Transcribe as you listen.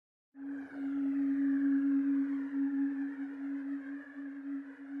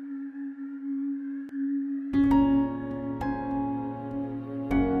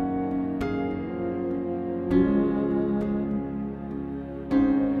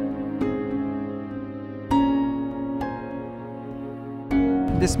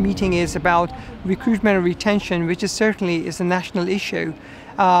this meeting is about recruitment and retention, which is certainly a national issue.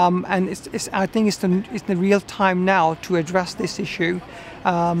 And I think it's the real time now to address this issue.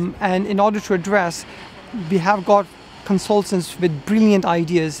 And in order to address, we have got consultants with brilliant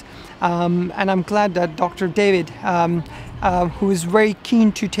ideas. And I'm glad that Dr. David, who is very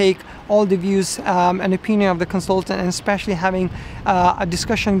keen to take all the views and opinion of the consultant, and especially having a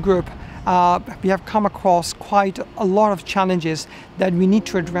discussion group, we have come across quite a lot of challenges that we need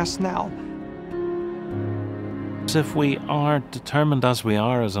to address now. If we are determined, as we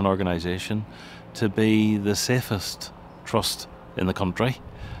are as an organisation, to be the safest trust in the country,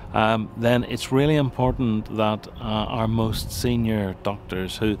 then it's really important that our most senior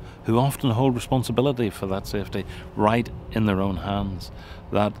doctors, who often hold responsibility for that safety right in their own hands,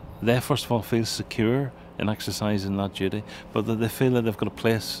 that they first of all feel secure in exercising that duty, but that they feel that they've got a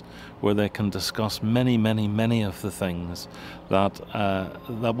place where they can discuss many of the things that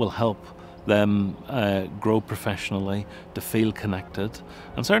will help them grow professionally, to feel connected.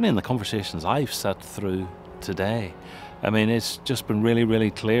 And certainly in the conversations I've sat through today, I mean, it's just been really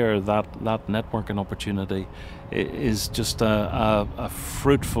clear that that networking opportunity is just a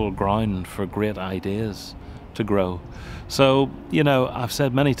fruitful ground for great ideas to grow. So, you know, I've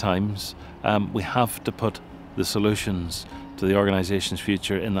said many times, we have to put the solutions to the organisation's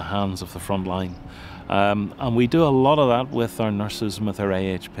future in the hands of the front line. And we do a lot of that with our nurses and with our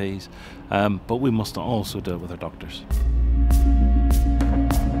AHPs, but we must also do it with our doctors.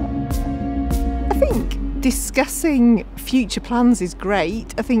 I think discussing future plans is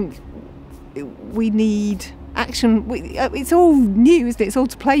great. I think we need action. It's all new, isn't it? It's all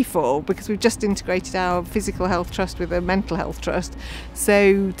to play for, because we've just integrated our physical health trust with a mental health trust.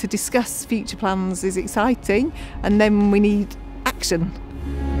 So to discuss future plans is exciting, and then we need action.